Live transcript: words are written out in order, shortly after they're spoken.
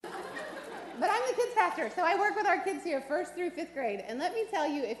the kids pastor, so I work with our kids here, 1st through 5th grade, and let me tell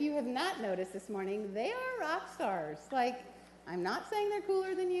you, if you have not noticed this morning, they are rock stars. Like, I'm not saying they're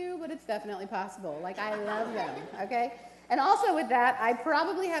cooler than you, but it's definitely possible. Like, I love them, okay? And also with that, I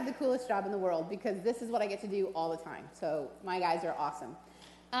probably have the coolest job in the world because this is what I get to do all the time. So my guys are awesome.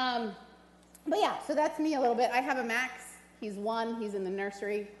 But yeah, so that's me a little bit. I have a Max. He's 1. He's in the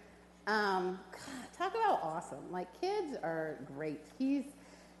nursery. God, talk about awesome. Like, kids are great.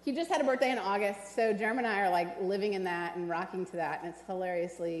 He just had a birthday in August, so Jeremy and I are like living in that and rocking to that, and it's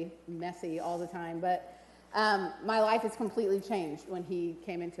hilariously messy all the time. But my life has completely changed when he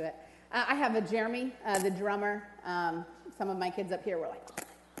came into it. I have a Jeremy, the drummer. Some of my kids up here were like, oh,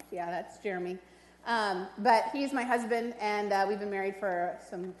 yeah, that's Jeremy. But he's my husband, and we've been married for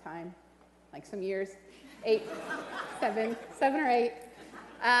some time, like some years, 7 or 8.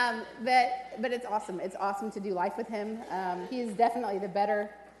 But it's awesome. It's awesome to do life with him. He is definitely the better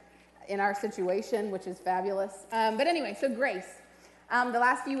in our situation, which is fabulous. But anyway, so Grace. The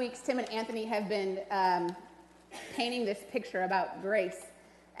last few weeks, Tim and Anthony have been painting this picture about Grace.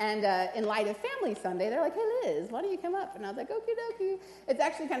 And in light of Family Sunday, they're like, hey, Liz, why don't you come up? And I was like, okie dokie. It's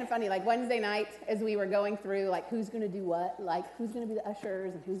actually kind of funny. Like Wednesday night, as we were going through, like, who's going to do what? Like, who's going to be the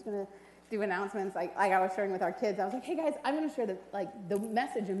ushers and who's going to do announcements? Like I was sharing with our kids. I was like, hey, guys, I'm going to share the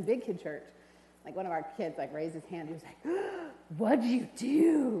message in Big Kid Church. Like, one of our kids, like, raised his hand. He was like, what'd you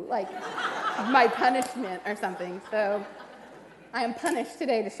do? Like, my punishment or something. So I am punished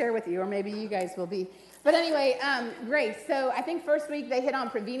today to share with you, or maybe you guys will be. But anyway, grace. So I think first week they hit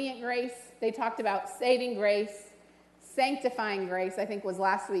on prevenient grace. They talked about saving grace. Sanctifying grace, I think, was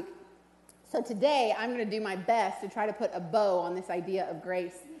last week. So today I'm going to do my best to try to put a bow on this idea of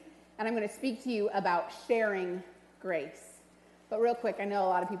grace. And I'm going to speak to you about sharing grace. But real quick, I know a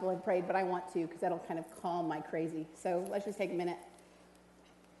lot of people have prayed, but I want to because that'll kind of calm my crazy. So let's just take a minute.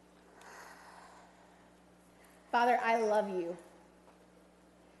 Father, I love you.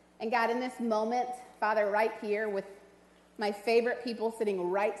 And God, in this moment, Father, right here with my favorite people sitting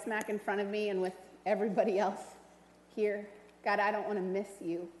right smack in front of me and with everybody else here, God, I don't want to miss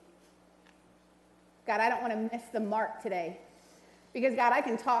you. God, I don't want to miss the mark today. Because, God, I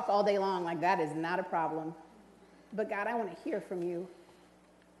can talk all day long, like that is not a problem. But, God, I want to hear from you.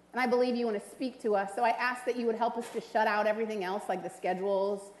 And I believe you want to speak to us. So I ask that you would help us to shut out everything else, like the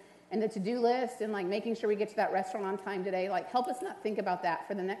schedules and the to-do list and, like, making sure we get to that restaurant on time today. Like, help us not think about that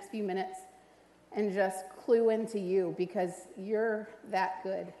for the next few minutes and just clue into you because you're that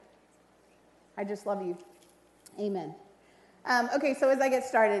good. I just love you. Amen. Okay, so as I get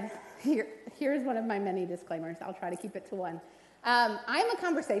started, here's one of my many disclaimers. I'll try to keep it to one. I'm a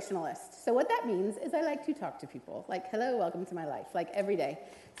conversationalist. So what that means is I like to talk to people. Like, hello, welcome to my life, like every day.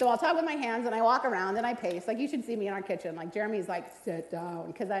 So I'll talk with my hands and I walk around and I pace. Like, you should see me in our kitchen. Like, Jeremy's like, sit down,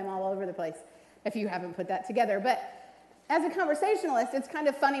 because I'm all over the place if you haven't put that together. But as a conversationalist, it's kind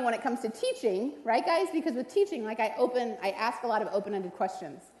of funny when it comes to teaching, right, guys? Because with teaching, like, I ask a lot of open-ended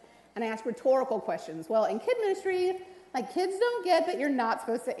questions. And I ask rhetorical questions. Well, in kid ministry, like, kids don't get that you're not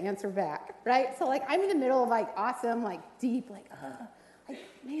supposed to answer back, right? So, like, I'm in the middle of, like, awesome, like, deep, like,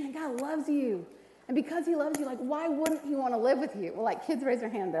 man, God loves you. And because he loves you, like, why wouldn't he want to live with you? Well, like, kids raise their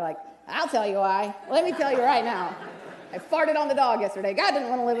hand. They're like, I'll tell you why. Let me tell you right now. I farted on the dog yesterday. God didn't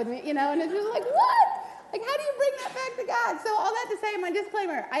want to live with me, you know? And it's just like, what? Like, how do you bring that back to God? So all that to say, my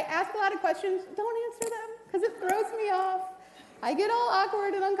disclaimer, I ask a lot of questions. Don't answer them because it throws me off. I get all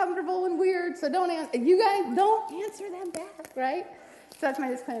awkward and uncomfortable and weird, so don't answer. You guys don't answer them back, right? So that's my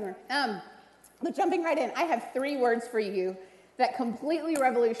disclaimer. But jumping right in, I have 3 words for you that completely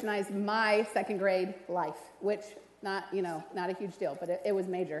revolutionized my 2nd grade life, which not a huge deal, but it was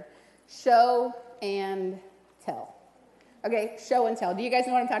major. Show and tell. Okay, show and tell. Do you guys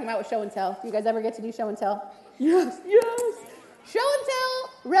know what I'm talking about with show and tell? Do you guys ever get to do show and tell? Yes. Show and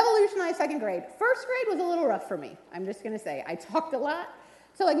tell revolutionized 2nd grade. 1st grade was a little rough for me. I'm just going to say. I talked a lot.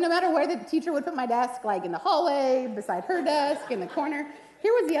 So, like, no matter where the teacher would put my desk, like in the hallway, beside her desk, in the corner.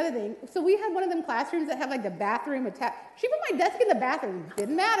 Here was the other thing. So we had one of them classrooms that had, like, the bathroom attached. She put my desk in the bathroom.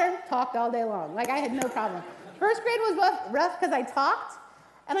 Didn't matter. Talked all day long. Like, I had no problem. 1st grade was rough because I talked.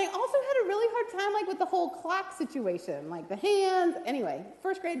 And I also had a really hard time, like, with the whole clock situation. Like, the hands. Anyway,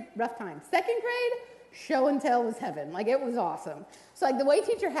 1st grade, rough time. 2nd grade, show and tell was heaven. Like, it was awesome. So, like, the way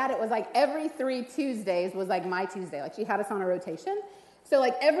teacher had it was, like, every 3 Tuesdays was, like, my Tuesday. Like, she had us on a rotation. So,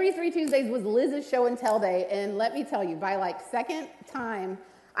 like, every 3 Tuesdays was Liz's show and tell day. And let me tell you, by, like, 2nd time,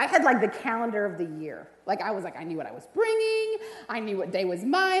 I had, like, the calendar of the year. Like, I knew what I was bringing. I knew what day was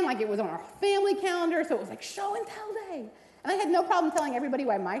mine. Like, it was on our family calendar. So it was, like, show and tell day. And I had no problem telling everybody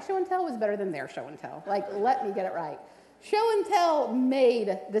why my show and tell was better than their show and tell. Like, let me get it right. Show and tell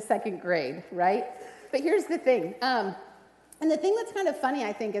made the second grade, right? But here's the thing. And the thing that's kind of funny,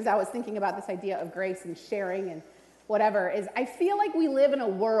 I think, as I was thinking about this idea of grace and sharing and whatever, is I feel like we live in a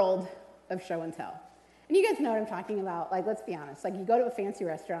world of show and tell. And you guys know what I'm talking about. Like, let's be honest. Like, you go to a fancy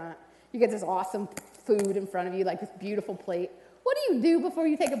restaurant, you get this awesome food in front of you, like this beautiful plate. What do before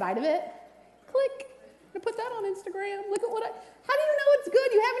you take a bite of it? Click. I'm gonna put that on Instagram. Look at how do you know it's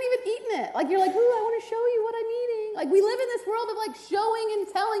good? You haven't even eaten it. Like, you're like, ooh, I want to show you what I'm eating. Like, we live in this world of like showing and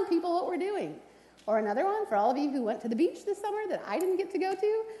telling people what we're doing. Or another one, for all of you who went to the beach this summer that I didn't get to go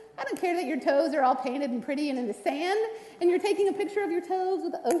to, I don't care that your toes are all painted and pretty and in the sand, and you're taking a picture of your toes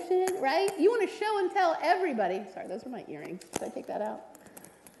with the ocean, right? You want to show and tell everybody. Sorry, those were my earrings. Did I take that out?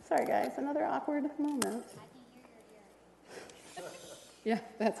 Sorry, guys, another awkward moment. Yeah,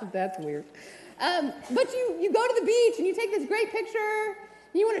 that's weird. But you go to the beach and you take this great picture,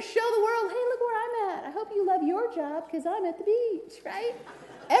 and you want to show the world, hey, look where I'm at. I hope you love your job because I'm at the beach, right?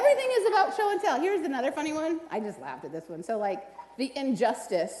 Everything is about show and tell. Here's another funny one. I just laughed at this one. So, like, the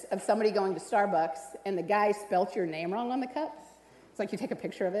injustice of somebody going to Starbucks and the guy spelt your name wrong on the cup. It's like you take a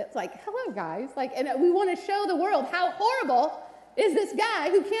picture of it. It's like, hello, guys. Like, and we want to show the world how horrible is this guy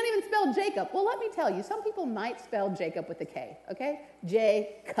who can't even spell Jacob. Well, let me tell you, some people might spell Jacob with a K, okay?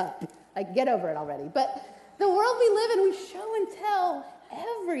 J-cup. Like, get over it already. But the world we live in, we show and tell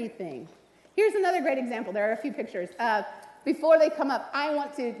everything. Here's another great example. There are a few pictures. Before they come up, I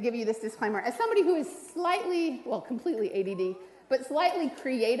want to give you this disclaimer. As somebody who is slightly, well, completely ADD, but slightly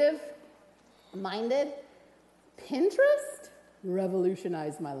creative-minded, Pinterest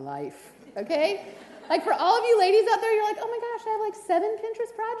revolutionized my life, okay? Like, for all of you ladies out there, you're like, oh my gosh, I have like 7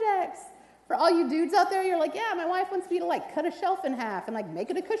 Pinterest projects. For all you dudes out there, you're like, yeah, my wife wants me to like cut a shelf in half and like make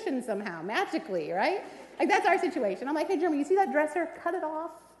it a cushion somehow, magically, right? Like, that's our situation. I'm like, hey, Jeremy, you see that dresser? Cut it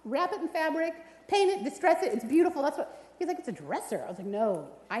off, wrap it in fabric, paint it, distress it, it's beautiful. That's what. He's like, it's a dresser. I was like, no,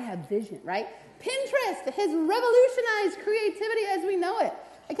 I have vision, right? Pinterest has revolutionized creativity as we know it.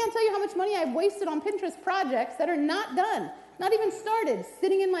 I can't tell you how much money I've wasted on Pinterest projects that are not done, not even started,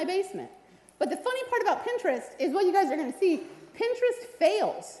 sitting in my basement. But the funny part about Pinterest is what you guys are going to see. Pinterest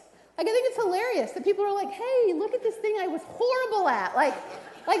fails. Like, I think it's hilarious that people are like, hey, look at this thing I was horrible at. Like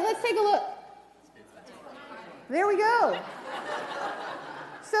let's take a look. There we go.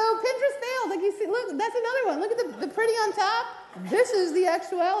 So Pinterest failed. Like, you see, look, that's another one. Look at the pretty on top. This is the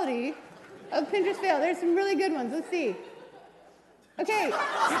actuality of Pinterest fail. There's some really good ones. Let's see. Okay.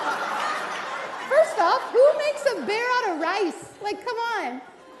 First off, who makes a bear out of rice? Like, come on.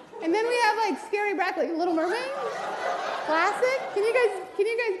 And then we have like scary broccoli, Little Mermaid, classic. Can you guys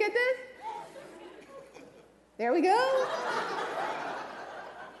get this? There we go.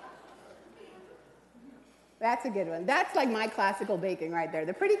 That's a good one. That's like my classical baking right there.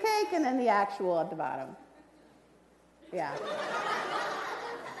 The pretty cake and then the actual at the bottom. Yeah.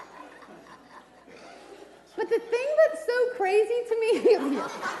 But the thing that's so crazy to me,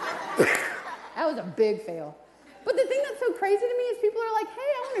 that was a big fail. But the thing that's so crazy to me is people are like,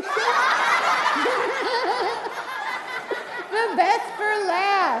 hey, I want to show the best for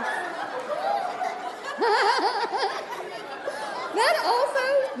last. That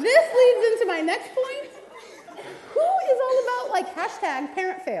also, this leads into my next point. Who is all about like hashtag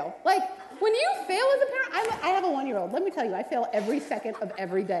parent fail? Like, when you fail as a parent, I have a 1-year-old. Let me tell you, I fail every second of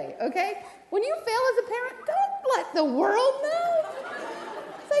every day, okay? When you fail as a parent, don't let the world know.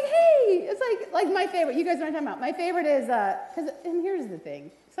 It's like, hey, it's like my favorite. You guys know what I'm talking about. My favorite is, and here's the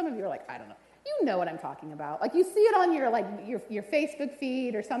thing. Some of you are like, I don't know. You know what I'm talking about. Like, you see it on your Facebook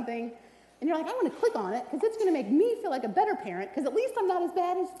feed or something, and you're like, I want to click on it because it's going to make me feel like a better parent because at least I'm not as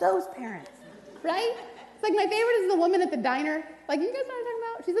bad as those parents, right? It's like my favorite is the woman at the diner. Like, you guys know what I'm talking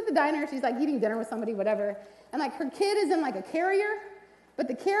about? She's at the diner. She's like eating dinner with somebody, whatever, and like her kid is in like a carrier, but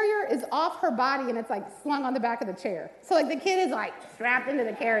the carrier is off her body and it's like slung on the back of the chair. So like the kid is like strapped into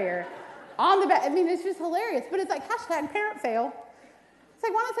the carrier on the back. I mean, it's just hilarious. But it's like hashtag parent fail. It's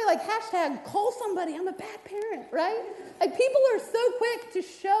like, why don't I say like hashtag call somebody, I'm a bad parent, right? Like, people are so quick to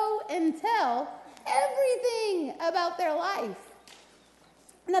show and tell everything about their life.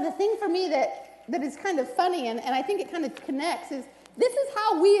 Now, the thing for me that is kind of funny, and I think it kind of connects, is this is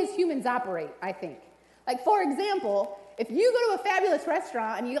how we as humans operate, I think. Like, for example, if you go to a fabulous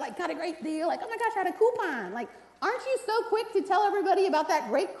restaurant and you like got a great deal, like, oh my gosh, I had a coupon. Like, aren't you so quick to tell everybody about that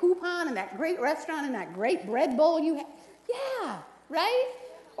great coupon and that great restaurant and that great bread bowl you had? Yeah, right?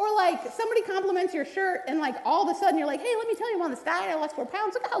 Or like somebody compliments your shirt and like all of a sudden you're like, hey, let me tell you, I'm on this diet, I lost 4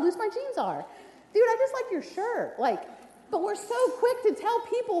 pounds. Look at how loose my jeans are. Dude, I just like your shirt. Like, but we're so quick to tell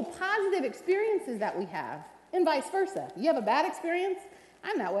people positive experiences that we have and vice versa. You have a bad experience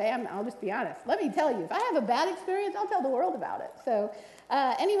I'm that way. I'll just be honest. Let me tell you, if I have a bad experience, I'll tell the world about it. So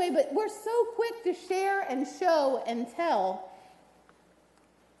anyway, but we're so quick to share and show and tell.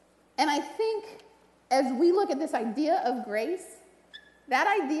 And I think as we look at this idea of grace, that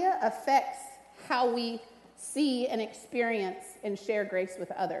idea affects how we see and experience and share grace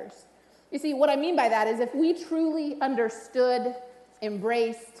with others. You see, what I mean by that is if we truly understood,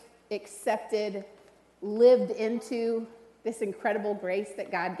 embraced, accepted, lived into this incredible grace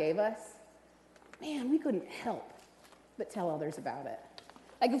that God gave us, man, we couldn't help but tell others about it.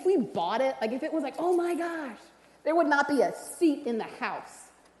 Like if we bought it, like if it was like, oh my gosh, there would not be a seat in the house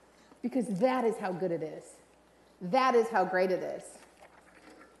because that is how good it is. That is how great it is.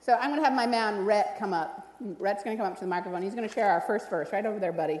 So I'm going to have my man, Rhett, come up. Rhett's going to come up to the microphone. He's going to share our first verse right over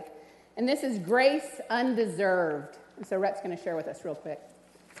there, buddy. And this is grace undeserved. And so Rhett's going to share with us real quick.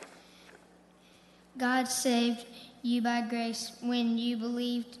 God saved you by grace when you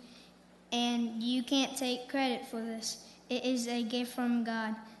believed, and you can't take credit for this. It is a gift from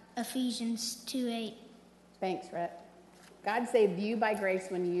God. Ephesians 2:8. Thanks, Rhett. God saved you by grace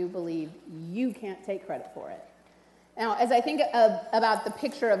when you believed. You can't take credit for it. Now, as I think about the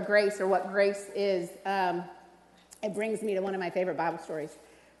picture of grace or what grace is, it brings me to one of my favorite Bible stories.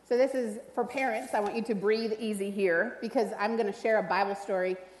 So this is for parents. I want you to breathe easy here because I'm going to share a Bible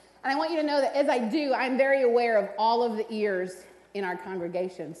story. And I want you to know that as I do, I'm very aware of all of the ears in our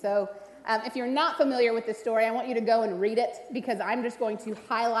congregation. So if you're not familiar with this story, I want you to go and read it because I'm just going to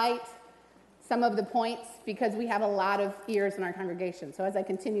highlight some of the points because we have a lot of ears in our congregation. So as I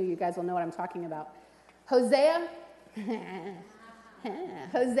continue, you guys will know what I'm talking about. Hosea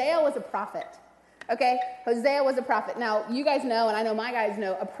was a prophet. Okay? Hosea was a prophet. Now, you guys know, and I know my guys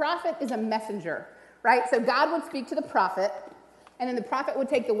know, a prophet is a messenger, right? So God would speak to the prophet, and then the prophet would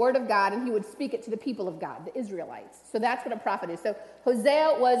take the word of God, and he would speak it to the people of God, the Israelites. So that's what a prophet is. So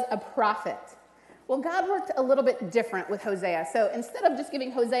Hosea was a prophet. Well, God worked a little bit different with Hosea. So instead of just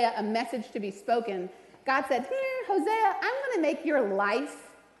giving Hosea a message to be spoken, God said, Hosea, I'm going to make your life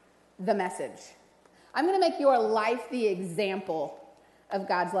the message. I'm going to make your life the example of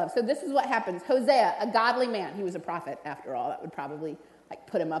God's love. So this is what happens. Hosea, a godly man. He was a prophet, after all. That would probably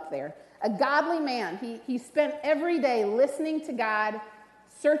put him up there. A godly man. He spent every day listening to God,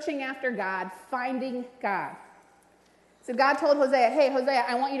 searching after God, finding God. So God told Hosea, hey, Hosea,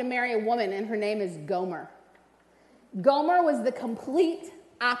 I want you to marry a woman, and her name is Gomer. Gomer was the complete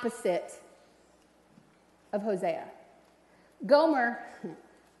opposite of Hosea. Gomer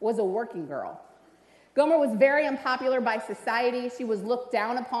was a working girl. Gomer was very unpopular by society. She was looked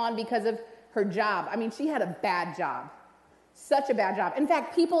down upon because of her job. I mean, she had a bad job. Such a bad job. In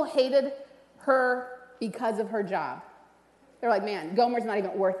fact, people hated her because of her job. They're like, man, Gomer's not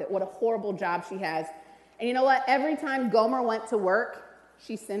even worth it. What a horrible job she has. And you know what? Every time Gomer went to work,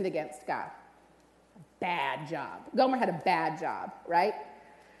 she sinned against God. Bad job. Gomer had a bad job, right?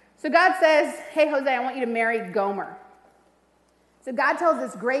 So God says, hey, Hosea, I want you to marry Gomer. So God tells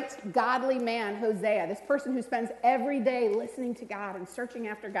this great godly man, Hosea, this person who spends every day listening to God and searching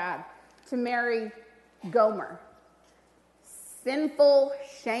after God, to marry Gomer. Sinful,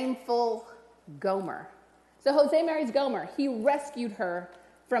 shameful Gomer. So Hosea marries Gomer. He rescued her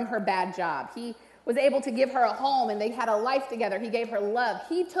from her bad job. He was able to give her a home, and they had a life together. He gave her love.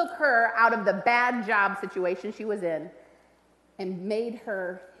 He took her out of the bad job situation she was in and made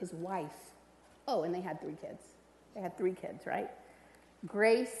her his wife. Oh, and they had 3 kids. They had 3 kids, right?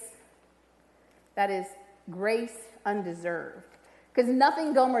 Grace, that is grace undeserved. Because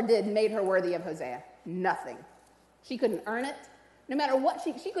nothing Gomer did made her worthy of Hosea. Nothing. She couldn't earn it. No matter what,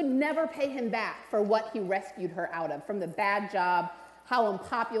 she could never pay him back for what he rescued her out of, from the bad job, how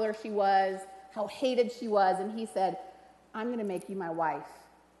unpopular she was, how hated she was. And he said, I'm going to make you my wife.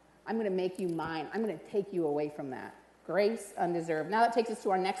 I'm going to make you mine. I'm going to take you away from that. Grace undeserved. Now that takes us to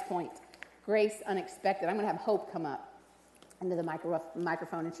our next point. Grace unexpected. I'm going to have Hope come up into the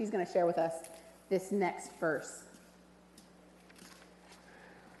microphone, and she's going to share with us this next verse.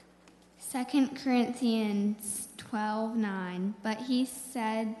 2 Corinthians 12:9. But he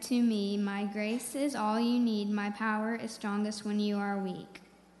said to me, my grace is all you need. My power is strongest when you are weak.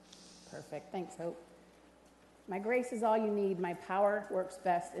 Perfect. Thanks, Hope. My grace is all you need. My power works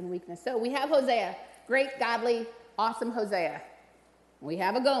best in weakness. So we have Hosea, great, godly, awesome Hosea. We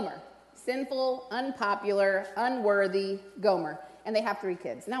have a Gomer. Sinful, unpopular, unworthy Gomer. And they have 3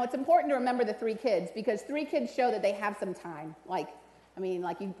 kids. Now, it's important to remember the 3 kids because 3 kids show that they have some time.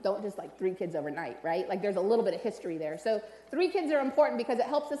 You don't just 3 kids overnight, right? There's a little bit of history there. So 3 kids are important because it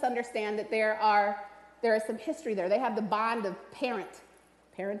helps us understand that there is some history there. They have the bond of parenting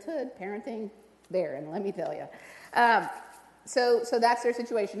there. And let me tell you. So that's their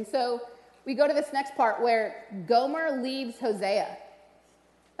situation. So we go to this next part where Gomer leaves Hosea.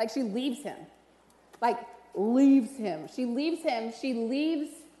 Like she leaves him. Like leaves him. She leaves him. She leaves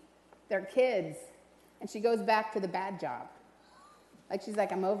their kids. And she goes back to the bad job. Like she's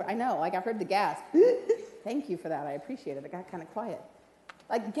like, I'm over. I know. Like I've heard the gasp. Thank you for that. I appreciate it. It got kind of quiet.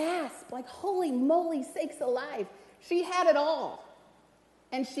 Like gasp. Like holy moly sakes alive. She had it all.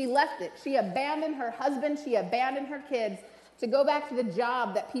 And she left it. She abandoned her husband. She abandoned her kids to go back to the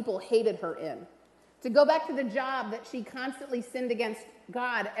job that people hated her in. To go back to the job that she constantly sinned against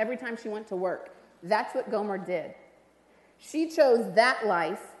God every time she went to work. That's what Gomer did. She chose that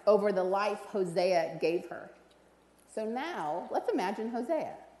life over the life Hosea gave her. So now, let's imagine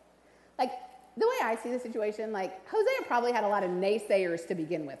Hosea. Like, the way I see the situation, like, Hosea probably had a lot of naysayers to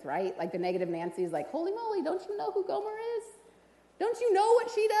begin with, right? Like the negative Nancy's like, holy moly, don't you know who Gomer is? Don't you know what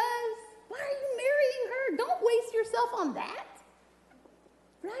she does? Why are you marrying her? Don't waste yourself on that.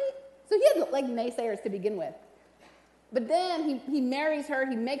 Right? So he had like naysayers to begin with. But then he marries her.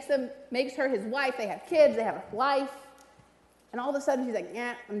 He makes her his wife. They have kids. They have a life. And all of a sudden she's like,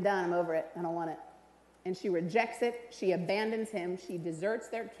 yeah, I'm done. I'm over it. I don't want it. And she rejects it. She abandons him. She deserts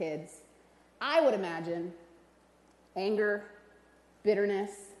their kids. I would imagine anger,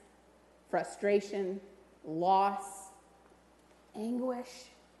 bitterness, frustration, loss, anguish,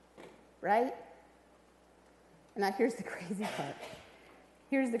 right? And now here's the crazy part.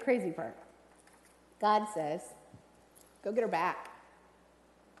 Here's the crazy part. God says, go get her back.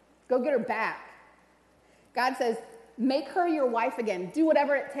 Go get her back. God says, make her your wife again. Do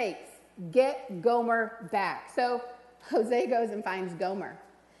whatever it takes. Get Gomer back. So Hosea goes and finds Gomer.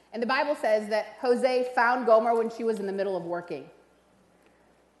 And the Bible says that Hosea found Gomer when she was in the middle of working.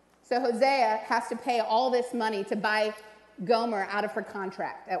 So Hosea has to pay all this money to buy Gomer out of her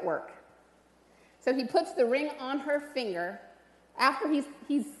contract at work. So he puts the ring on her finger. After he's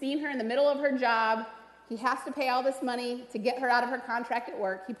seen her in the middle of her job, he has to pay all this money to get her out of her contract at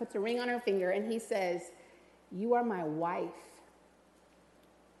work. He puts a ring on her finger and he says, you are my wife.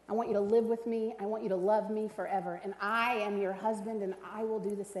 I want you to live with me. I want you to love me forever. And I am your husband and I will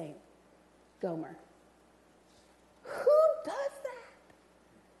do the same. Gomer. Who does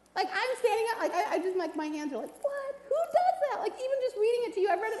that? Like I'm standing up, like I just like my hands are like, what? Who does that? Like even just reading it to you,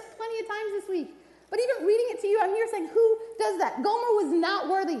 I've read it plenty of times this week. But even reading it to you, I'm here saying, who does that? Gomer was not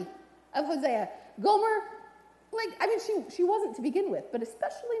worthy of Hosea. Gomer, she wasn't to begin with, but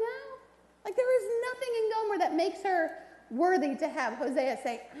especially now. Like there is nothing in Gomer that makes her worthy to have Hosea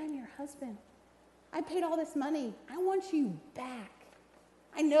say, I'm your husband. I paid all this money. I want you back.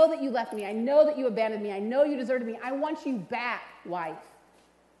 I know that you left me. I know that you abandoned me. I know you deserted me. I want you back, wife.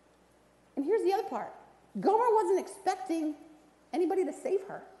 And here's the other part. Gomer wasn't expecting anybody to save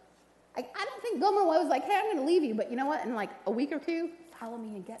her. I don't think Gomer was like, hey, I'm going to leave you, but you know what? In like a week or two, follow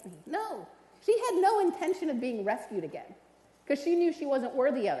me and get me. No. She had no intention of being rescued again because she knew she wasn't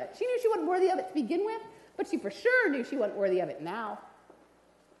worthy of it. She knew she wasn't worthy of it to begin with, but she for sure knew she wasn't worthy of it now.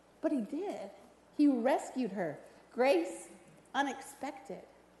 But he did. He rescued her. Grace unexpected.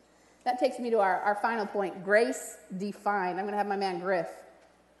 That takes me to our final point, grace defined. I'm going to have my man Griff.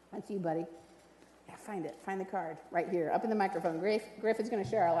 That's you, buddy. Yeah, find it. Find the card right here, up in the microphone. Griff is going to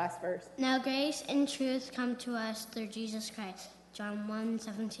share our last verse. Now grace and truth come to us through Jesus Christ. John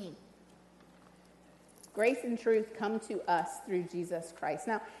 1:17. Grace and truth come to us through Jesus Christ.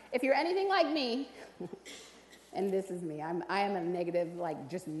 Now, if you're anything like me, and this is me, I am a negative, like,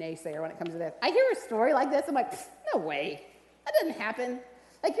 just naysayer when it comes to this. I hear a story like this, I'm like, no way. That doesn't happen.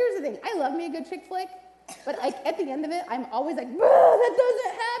 Like, here's the thing. I love me a good chick flick, but like at the end of it, I'm always like, that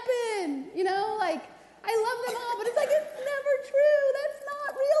doesn't happen. You know, like, I love them all, but it's like, it's never true. That's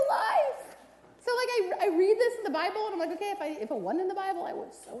not real life. So like, I read this in the Bible, and I'm like, okay, if it wasn't in the Bible, I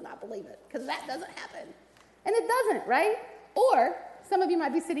would so not believe it, because that doesn't happen. And it doesn't, right? Or some of you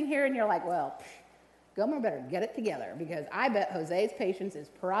might be sitting here, and you're like, well, Gomer better get it together, because I bet Hosea's patience is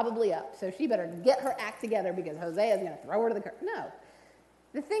probably up. So she better get her act together, because Hosea is going to throw her to the curb. No.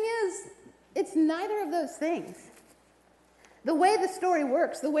 The thing is, it's neither of those things. The way the story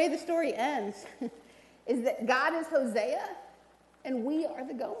works, the way the story ends, is that God is Hosea, and we are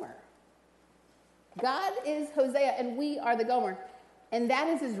the Gomer. God is Hosea, and we are the Gomer. And that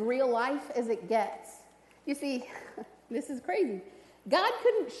is as real life as it gets. You see, this is crazy. God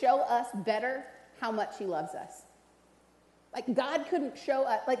couldn't show us better how much he loves us. Like, God couldn't show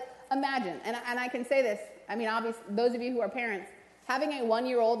us, like, imagine, and I can say this, I mean, obviously, those of you who are parents, having a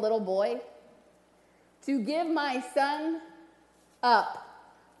 1-year-old little boy, to give my son up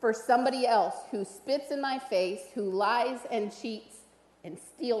for somebody else who spits in my face, who lies and cheats and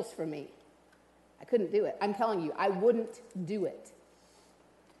steals from me. I couldn't do it. I'm telling you, I wouldn't do it.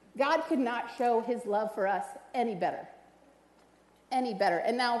 God could not show his love for us any better. Any better.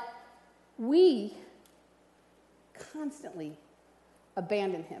 And now we constantly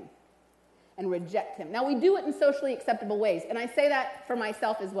abandon him and reject him. Now we do it in socially acceptable ways. And I say that for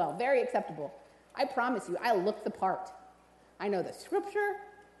myself as well. Very acceptable. I promise you, I look the part. I know the scripture.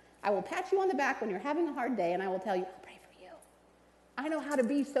 I will pat you on the back when you're having a hard day, and I will tell you, I'll pray for you. I know how to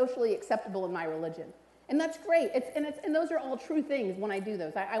be socially acceptable in my religion. And that's great. And those are all true things when I do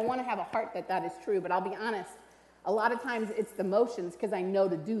those. I want to have a heart that is true, but I'll be honest, a lot of times it's the motions because I know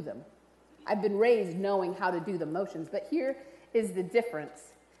to do them. I've been raised knowing how to do the motions, but here is the difference.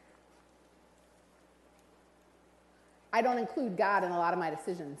 I don't include God in a lot of my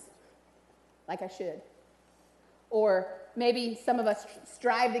decisions like I should. Or maybe some of us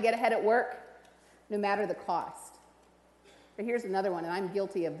strive to get ahead at work no matter the cost. But here's another one, and I'm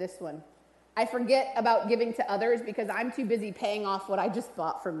guilty of this one. I forget about giving to others because I'm too busy paying off what I just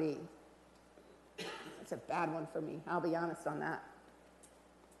bought for me. That's a bad one for me. I'll be honest on that.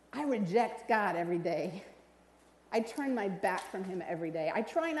 I reject God every day. I turn my back from him every day. I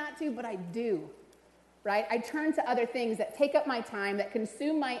try not to, but I do. Right? I turn to other things that take up my time, that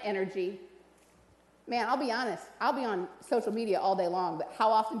consume my energy. Man, I'll be honest. I'll be on social media all day long, but how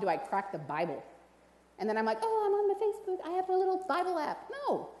often do I crack the Bible? And then I'm like, oh, I'm on my Facebook. I have a little Bible app.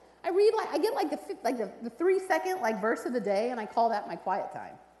 No. I get the 3-second verse of the day, and I call that my quiet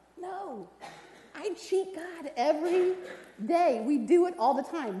time. No. I cheat God every day. We do it all the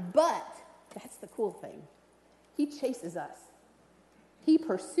time. But that's the cool thing. He chases us. He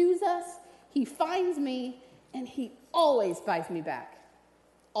pursues us. He finds me, and he always buys me back.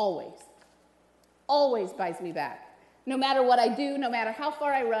 Always. Always buys me back. No matter what I do, no matter how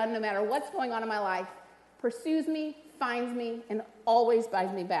far I run, no matter what's going on in my life, pursues me, finds me, and always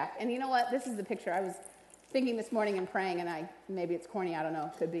buys me back. And you know what? This is the picture. I was thinking this morning and praying, and maybe it's corny, I don't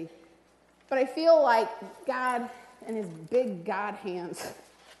know, could be. But I feel like God and his big God hands,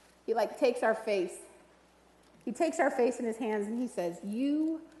 he takes our face. He takes our face in his hands, and he says,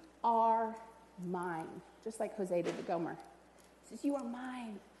 you are mine. Just like Jose did to Gomer. He says, you are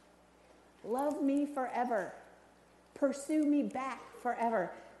mine. Love me forever. Pursue me back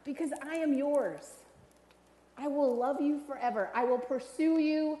forever, because I am yours. I will love you forever. I will pursue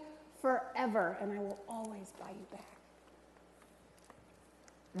you forever, and I will always buy you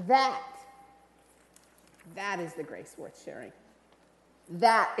back. That is the grace worth sharing.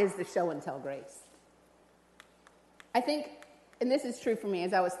 That is the show and tell grace. I think, and this is true for me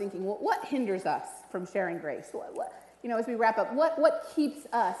as I was thinking, what hinders us from sharing grace? As we wrap up, what keeps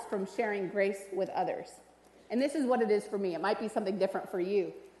us from sharing grace with others? And this is what it is for me. It might be something different for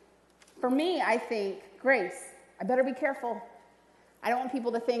you. For me, I think grace. I better be careful. I don't want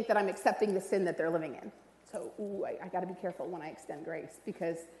people to think that I'm accepting the sin that they're living in. So, I got to be careful when I extend grace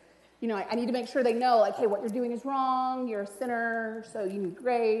because, I need to make sure they know, hey, what you're doing is wrong. You're a sinner, so you need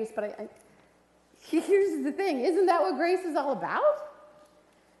grace. But here's the thing. Isn't that what grace is all about?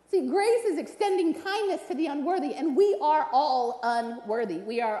 See, grace is extending kindness to the unworthy, and we are all unworthy.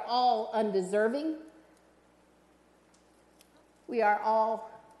 We are all undeserving. We are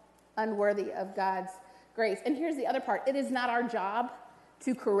all unworthy of God's grace. And here's the other part. It is not our job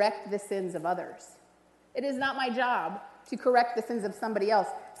to correct the sins of others. It is not my job to correct the sins of somebody else.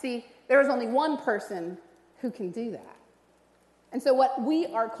 See, there is only one person who can do that. And so what we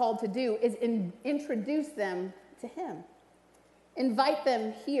are called to do is introduce them to him. Invite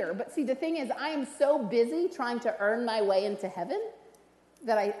them here. But see, the thing is, I am so busy trying to earn my way into heaven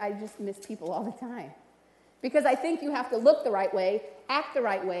that I just miss people all the time. Because I think you have to look the right way, act the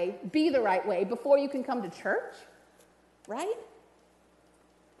right way, be the right way before you can come to church, right?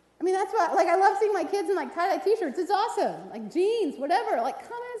 I mean, that's why, I love seeing my kids in, tie-dye t-shirts. It's awesome. Jeans, whatever.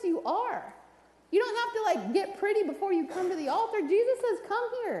 Come as you are. You don't have to, get pretty before you come to the altar. Jesus says, come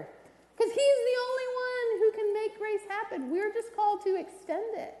here. Because he's the only one who can make grace happen. We're just called to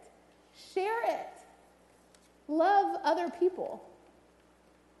extend it, share it, love other people.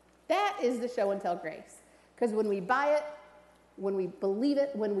 That is the show and tell grace. Because when we buy it, when we believe it,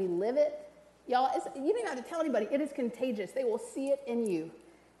 when we live it, y'all, you don't even have to tell anybody. It is contagious. They will see it in you.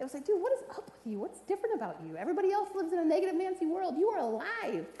 It was dude, what is up with you? What's different about you? Everybody else lives in a negative Nancy world. You are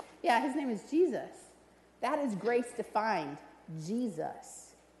alive. Yeah, his name is Jesus. That is grace defined.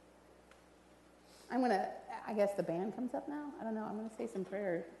 Jesus. I guess the band comes up now. I don't know. I'm going to say some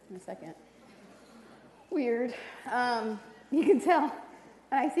prayer in a second. Weird. You can tell.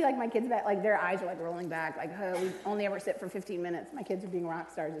 And I see my kids back, their eyes are rolling back, we only ever sit for 15 minutes. My kids are being rock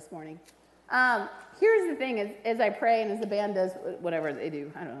stars this morning. Here's the thing, as I pray and as the band does whatever they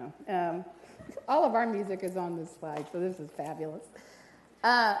do, I don't know. All of our music is on this slide, so this is fabulous.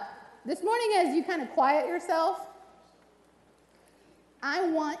 This morning, as you kind of quiet yourself, I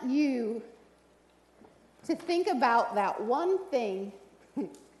want you to think about that one thing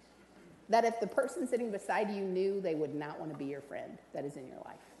that if the person sitting beside you knew, they would not want to be your friend that is in your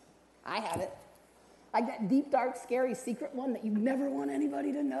life. I have it. Like that deep, dark, scary secret one that you never want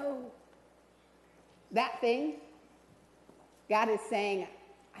anybody to know. That thing, God is saying,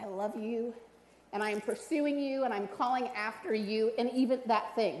 I love you, and I am pursuing you, and I'm calling after you, and even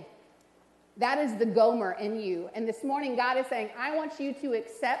that thing. That is the Gomer in you. And this morning, God is saying, I want you to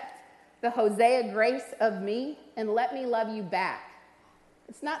accept the Hosea grace of me and let me love you back.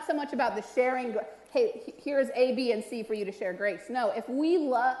 It's not so much about the sharing, hey, here's A, B, and C for you to share grace. No, if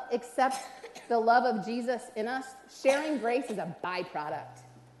we accept the love of Jesus in us, sharing grace is a byproduct.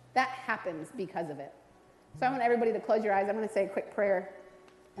 That happens because of it. So I want everybody to close your eyes. I'm going to say a quick prayer,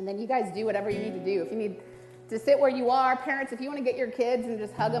 and then you guys do whatever you need to do. If you need to sit where you are, parents, if you want to get your kids and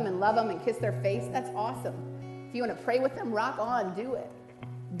just hug them and love them and kiss their face, that's awesome. If you want to pray with them, rock on, do it.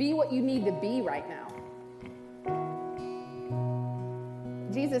 Be what you need to be right now.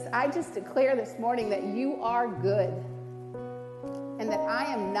 Jesus, I just declare this morning that you are good and that I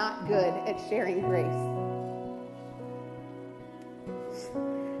am not good at sharing grace.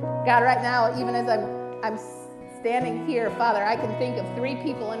 God, right now, even as I'm standing here, Father, I can think of 3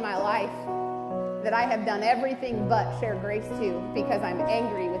 people in my life that I have done everything but share grace to because I'm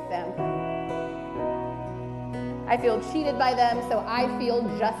angry with them. I feel cheated by them, so I feel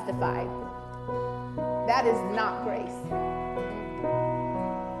justified. That is not grace.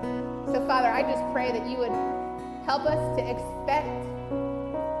 So, Father, I just pray that you would help us to expect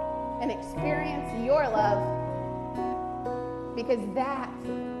and experience your love, because that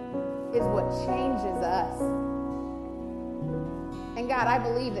is what changes us. And God, I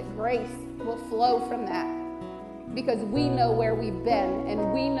believe that grace will flow from that because we know where we've been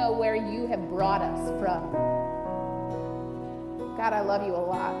and we know where you have brought us from. God, I love you a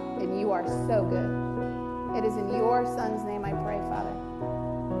lot, and you are so good. It is in your Son's